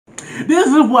This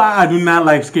is why I do not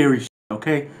like scary shit,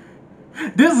 okay?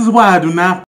 This is why I do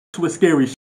not f with scary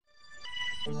shit.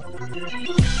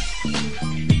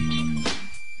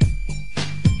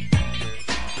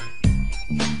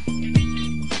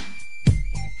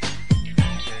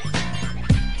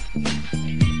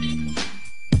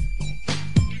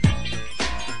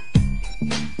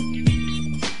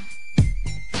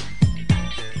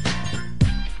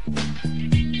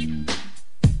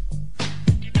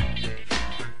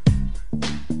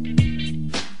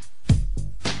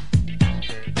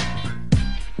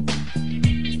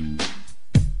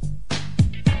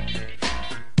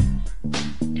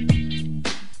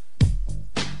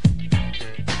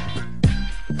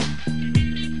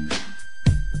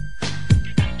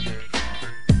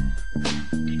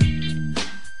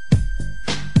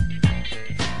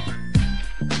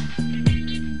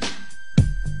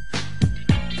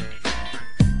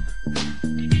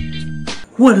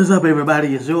 What is up,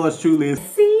 everybody? It's yours truly,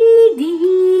 CD.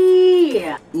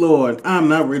 Lord, I'm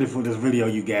not ready for this video,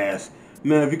 you guys.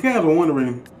 Now, if you guys are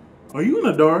wondering, are you in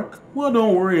the dark? Well,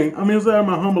 don't worry. I'm inside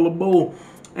my humble abode.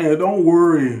 And don't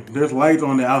worry, there's lights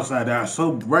on the outside that are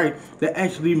so bright that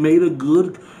actually made a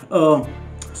good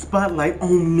spotlight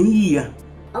on me.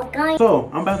 Okay. So,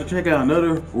 I'm about to check out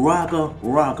another Racka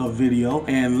Racka video.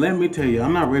 And let me tell you,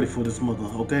 I'm not ready for this mother,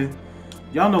 okay?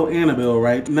 Y'all know Annabelle,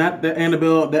 right? Not the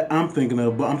Annabelle that I'm thinking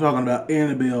of, but I'm talking about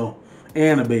Annabelle.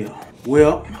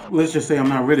 Well, let's just say I'm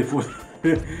not ready for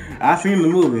it. I seen the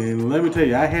movie, and let me tell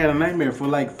you, I had a nightmare for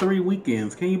like 3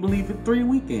 weekends. Can you believe it? 3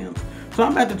 weekends. So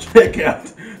I'm about to check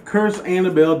out Cursed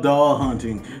Annabelle Doll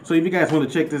Hunting. So if you guys want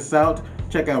to check this out,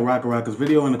 check out Rackaracka's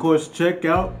video, and of course, check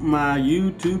out my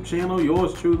YouTube channel,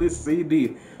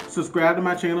 YourstrulyCD. Subscribe to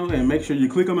my channel, and make sure you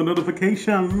click on the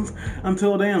notifications.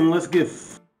 Until then, let's get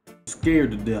scared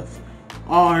to death.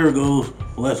 Oh, here it goes.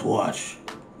 Let's watch.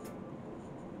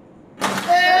 We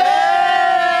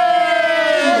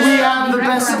have the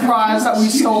best surprise that we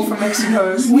stole from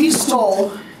Mexico. We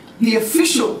stole the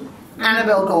official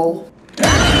Annabelle doll. It's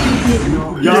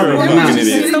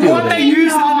the one they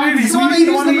used in the movie. It's the one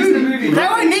they used in the movie. They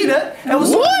don't need it. It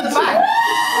was in the back.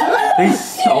 They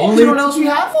stole it? You know what else we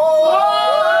have?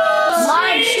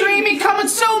 Live streaming coming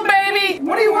soon, baby.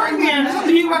 What are you wearing, man? Is that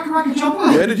the new Rackaracka jumper?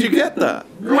 Where did you get that?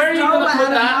 Where are you going to put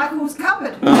that? Michael's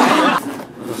cupboard.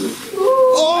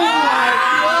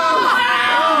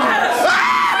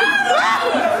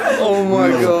 Oh my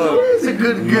god. It's a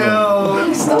good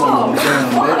girl. Stop.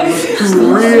 It's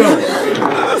real.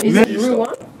 Is it the real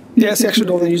one? Yeah, it's the actual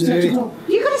doll they used in the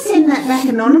movie. You gotta send that back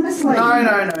anonymously.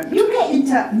 No. You'll get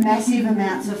into massive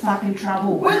amounts of fucking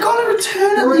trouble. We're gonna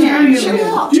return it, Leanne. Chill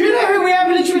out. Do you know who we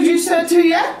haven't introduced her to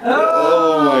yet?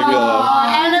 Oh my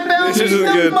god. Annabelle This is isn't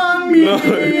the good. mummy. No.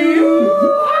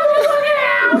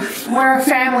 We're a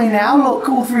family now. Look,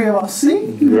 all 3 of us. See?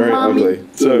 Very Mummy. ugly.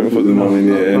 Don't put the mummy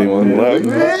near anyone. Like,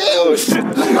 oh shit.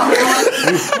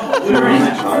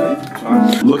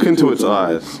 Look into its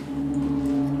eyes.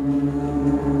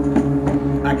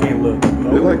 I can't look.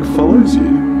 It No. like follows you.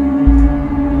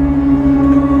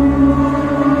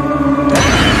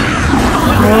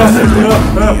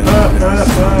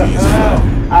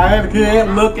 I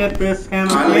can't look at this kind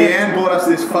of thing. Leanne bought us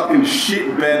this fucking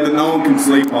shit bed that no one can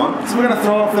sleep on. So we're gonna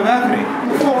throw it off the balcony.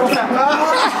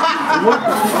 What?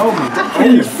 Oh my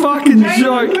god. You fucking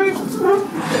joke.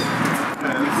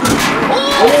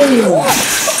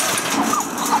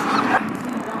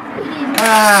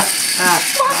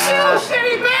 Fuck you,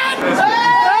 shitty man!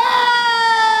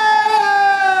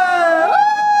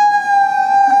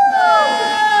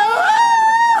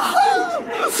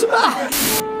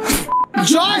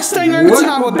 Jai's staying over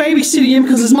tonight. We're babysitting him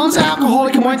because his mum's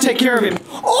alcoholic and won't take care of him.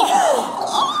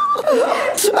 Oh,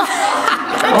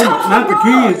 not the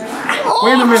kids.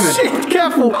 Wait a minute. Shit,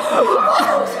 careful.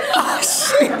 Oh,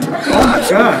 shit. Oh my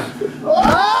god.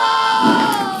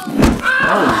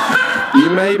 You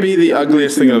may be the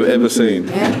ugliest thing I've ever seen.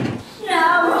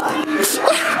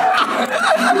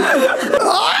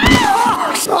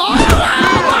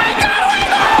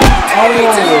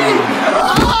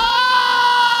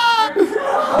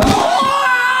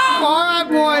 Alright,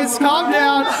 boys, calm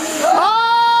down.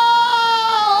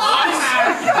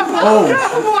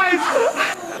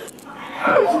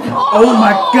 Oh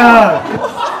my god.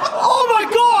 Oh my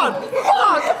god!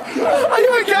 Fuck! Are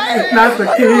you okay? Not the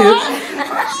kids.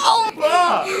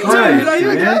 Dude, are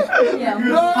you okay?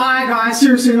 Yeah. Hi guys,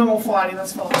 seriously, no more fighting,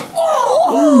 that's fine.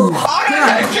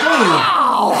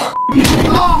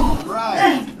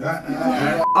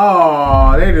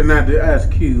 Oh, they did not do. That's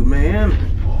cute, man.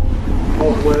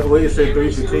 Oh, what you say?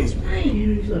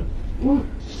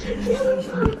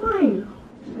 315.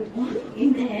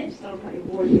 In there, so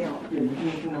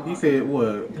He said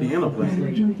what? Piano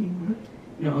playing.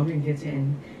 No, I'm going to get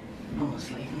in.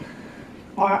 Honestly.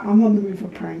 I'm on the move for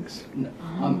pranks. No,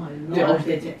 I was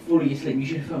dead fully asleep. You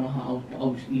should have felt my heart. I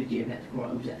was legit that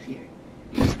scary.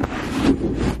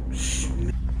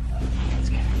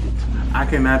 I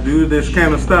cannot do this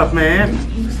kind of stuff, man.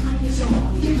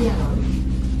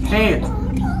 Hands.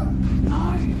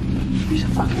 He's a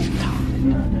fucking retard.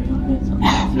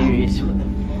 Serious with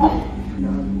him.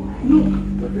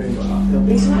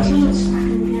 It's like someone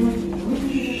slapping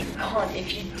me. God, if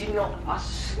you do not, I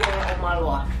swear on my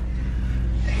life.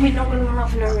 We're not gonna run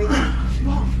off for no reason.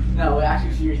 No, we're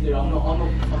actually serious, dude. I'm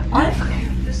not.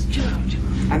 Just chill out.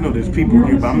 I know there's people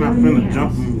here, but I'm not finna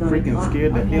jump and freaking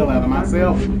scared the hell out of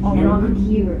myself. And I could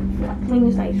hear it for like clean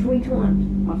as day 3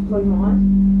 times. I closed my eyes.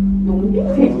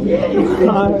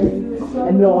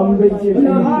 And no, I'm ready to.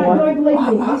 No, I don't believe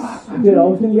this. Dude, I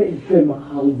was gonna get you. Dude, my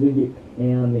heart was gonna get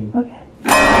pounding. Okay.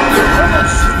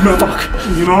 No, fuck.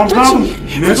 You know what I'm talking about?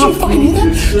 Did you fucking hear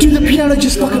that? Dude, the piano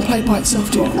just fucking played by itself,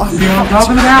 dude. You know what I'm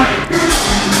talking about?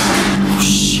 Oh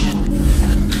shit.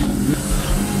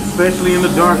 Especially in the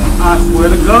dark, I swear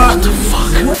to God. What the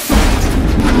fuck?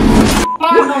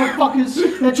 Alright, motherfuckers.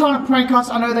 They're trying to prank us.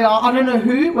 I know they are. I don't know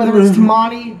who, whether it's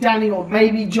Tamani, Danny, or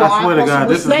maybe Joe. I swear to God,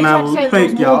 this is not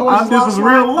fake, y'all. This is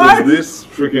real life. Is this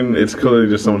freaking? It's clearly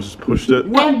just someone just pushed it.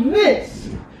 And this.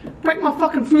 Break my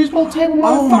fucking foosball table,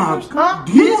 Oh my motherfuckers. Huh?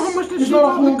 Do you know how much this is shit not a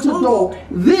probably haunted costs? door.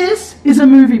 This is a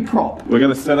movie prop. We're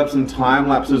gonna set up some time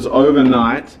lapses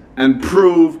overnight and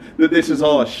prove that this is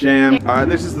all a sham. Alright,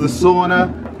 this is the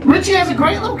sauna. Richie has a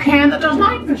great little can that does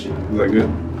night fishing. Is that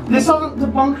good? This doesn't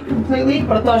debunk completely,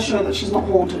 but it does show that she's not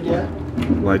haunted yet.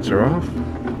 Lights are off.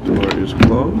 Door is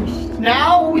closed.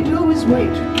 Now what we do is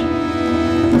wait.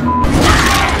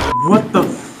 What the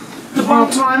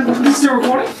Debunk time. Is this still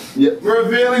recording? Yep. We're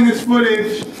revealing this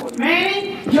footage.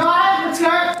 Manny, guys, let's go.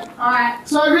 Alright,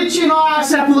 so Richie and I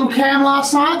set up a little cam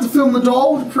last night to film the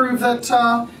doll to prove that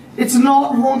it's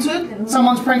not haunted.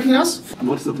 Someone's pranking us.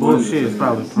 What's the point? bullshit is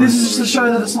probably This is just to show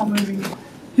that it's not moving.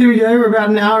 Here we go, we're about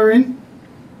an hour in.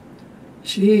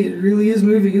 Gee, it really is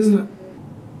moving, isn't it?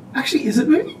 Actually, is it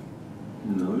moving?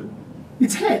 No.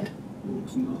 Its head. No,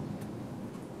 it's not.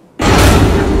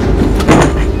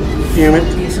 Damn it.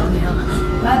 Yes, on the other.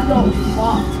 That dog's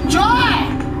fucked. Joy!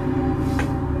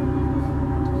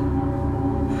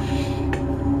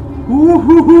 Ooh.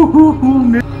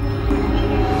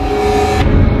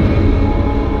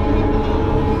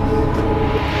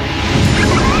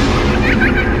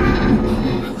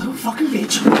 Little fucking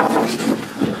bitch.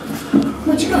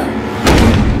 Where'd you go?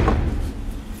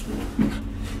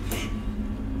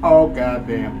 Oh,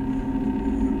 goddamn.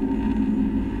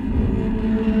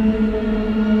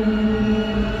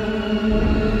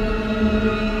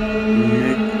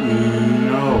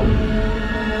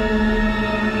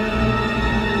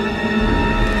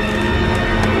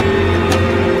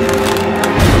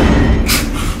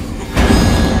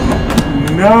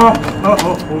 No!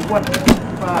 Oh, what the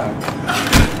fuck?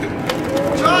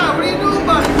 Joy, what are you doing,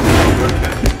 buddy?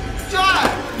 Joy!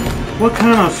 What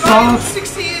kind of Joy, you're sauce?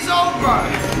 60 years old, bro.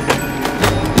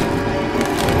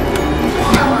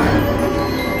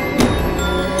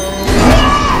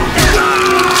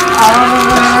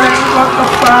 What the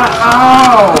fuck?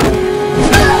 Ow!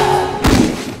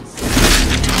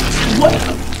 What?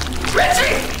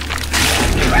 Richie!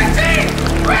 Richie!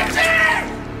 Richie!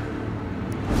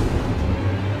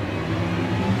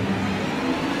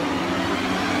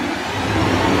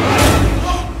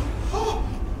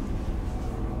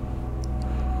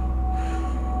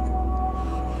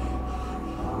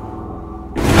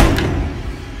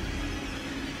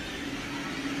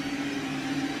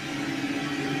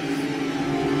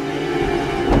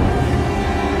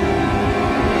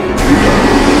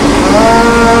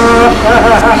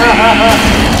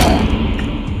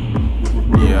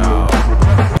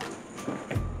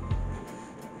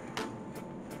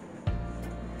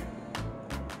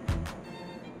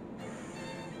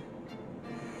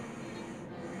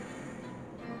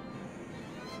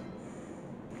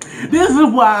 This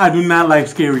is why I do not like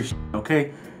scary shit,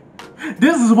 okay?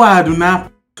 This is why I do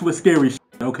not f with scary shit,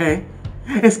 okay?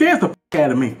 It scares the f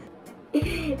out of me.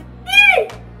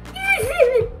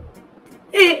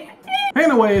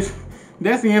 Anyways,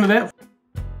 that's the end of that.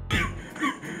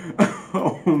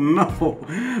 Oh no.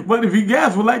 But if you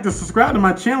guys would like to subscribe to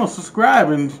my channel, subscribe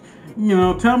and, you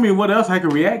know, tell me what else I can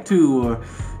react to or...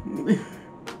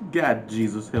 God,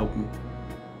 Jesus, help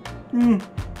me.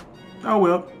 Oh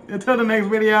well. Until the next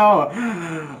video.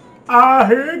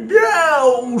 Here it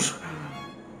goes.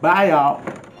 Bye, y'all.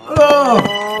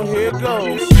 Oh, here it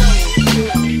goes.